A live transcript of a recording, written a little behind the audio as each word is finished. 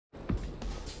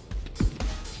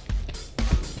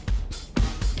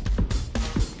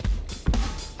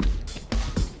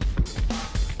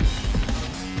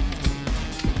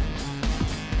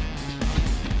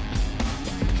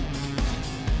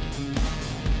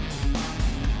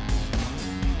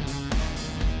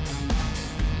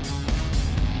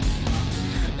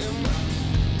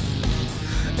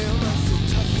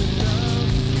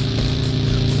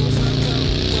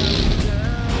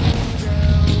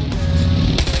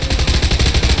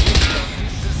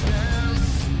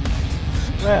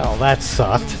Well, that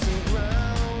sucked.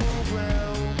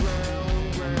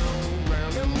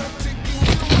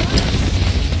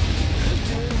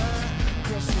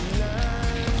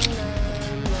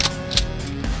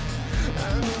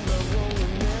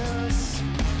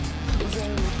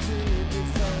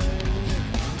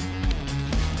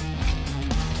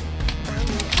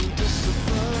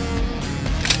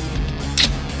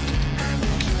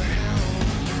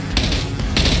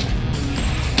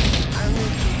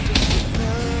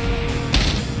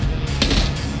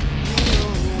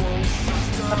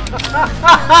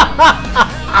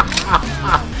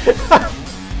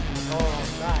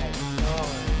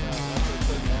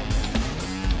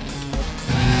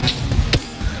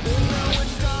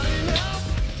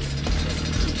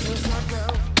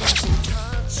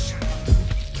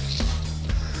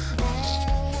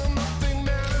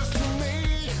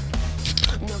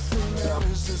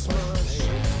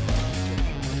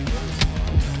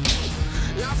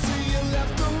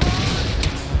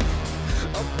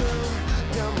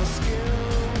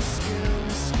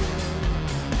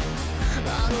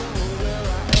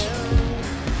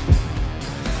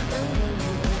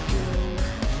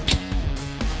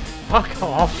 Fuck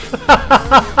off.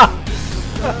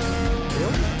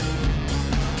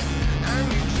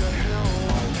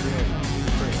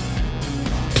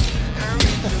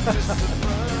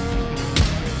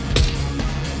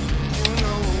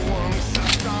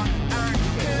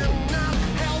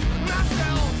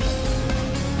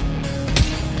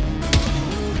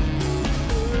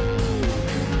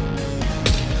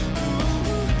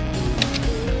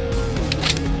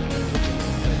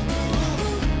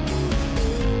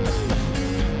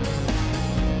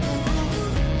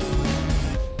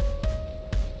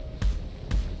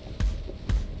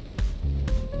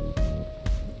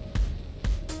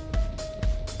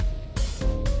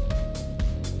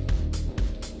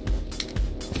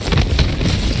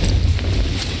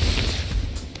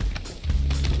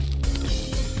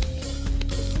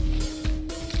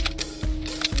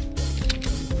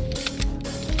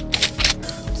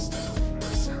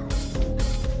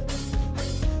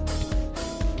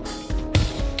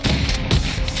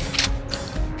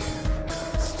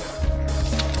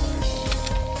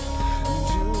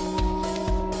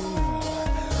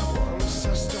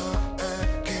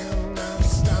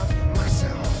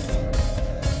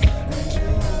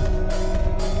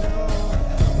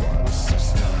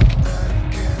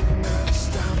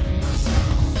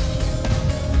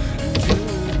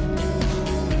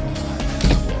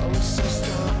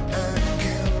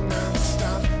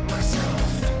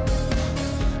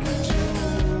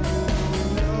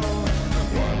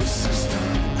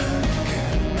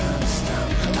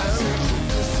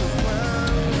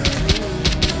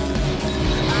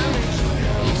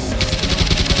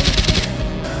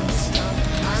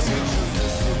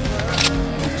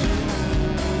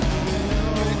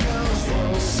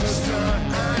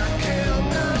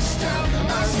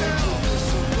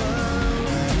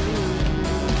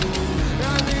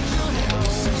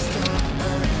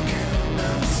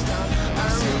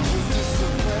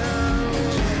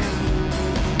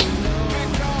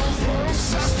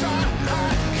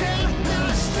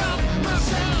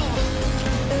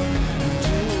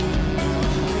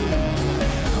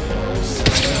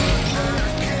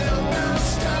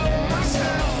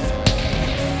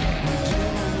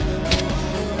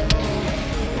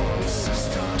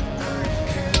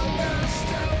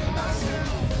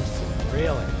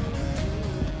 Really?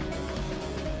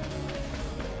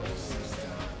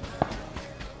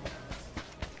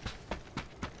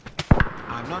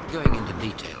 I'm not going into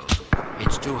details.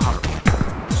 It's too horrible.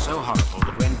 So horrible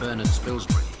that when Bernard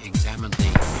Spilsbury examined the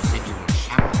residual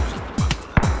shambles in the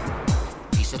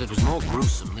bungalow, he said it was more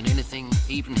gruesome than anything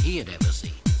even he had ever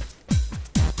seen.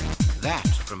 That,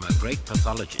 from a great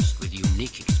pathologist with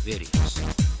unique experience,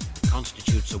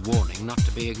 constitutes a warning not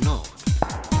to be ignored.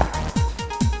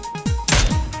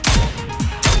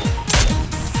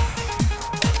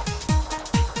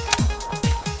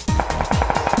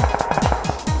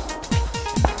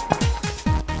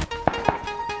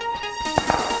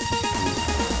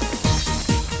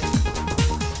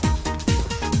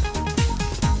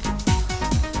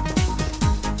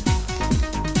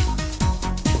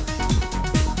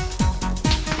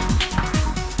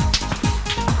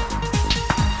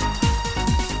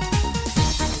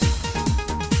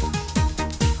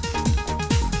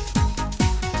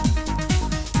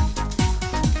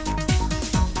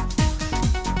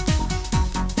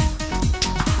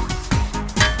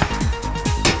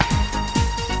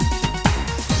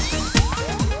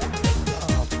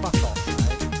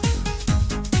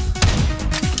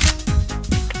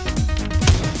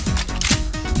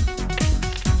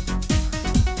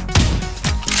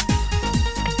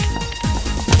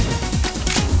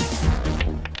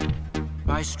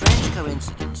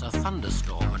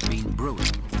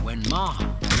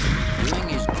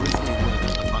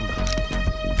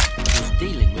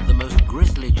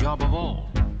 job of all.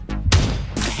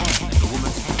 The head of the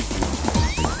woman's head.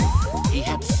 He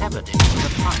had severed it with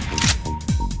a pipe,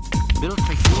 built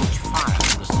a huge fire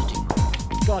in the sitting room.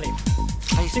 Got him.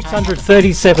 Placed her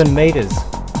 637 meters. head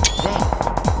then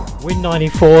Win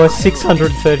 94,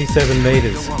 637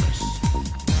 meters. Wallace,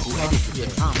 who edited the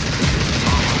transcript.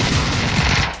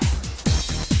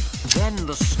 Then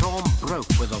the storm broke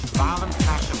with a violent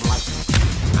flash of lightning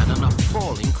and an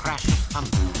appalling crash of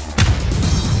thunder.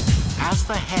 As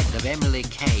the head of Emily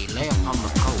Kay lay upon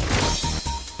the coals,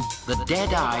 the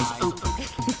dead eyes opened,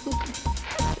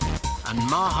 and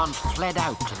Marhunt fled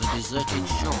out to the deserted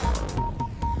shore.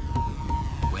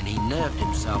 When he nerved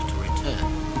himself to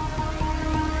return,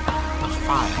 the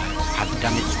fire had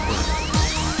done its work.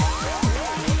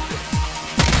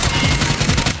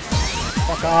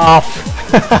 Fuck off!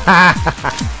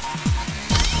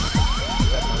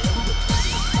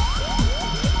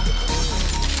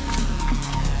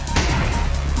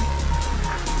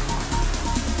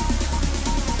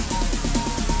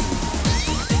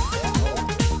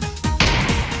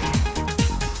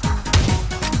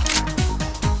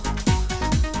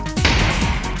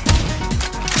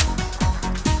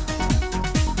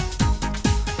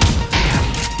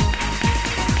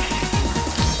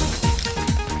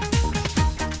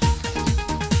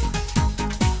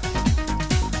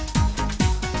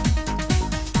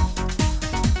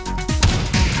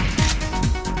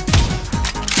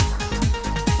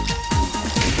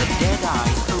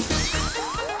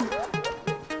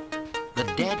 The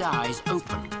dead eyes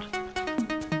opened.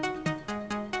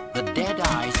 The dead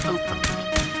eyes opened.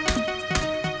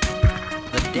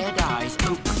 The dead eyes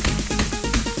opened.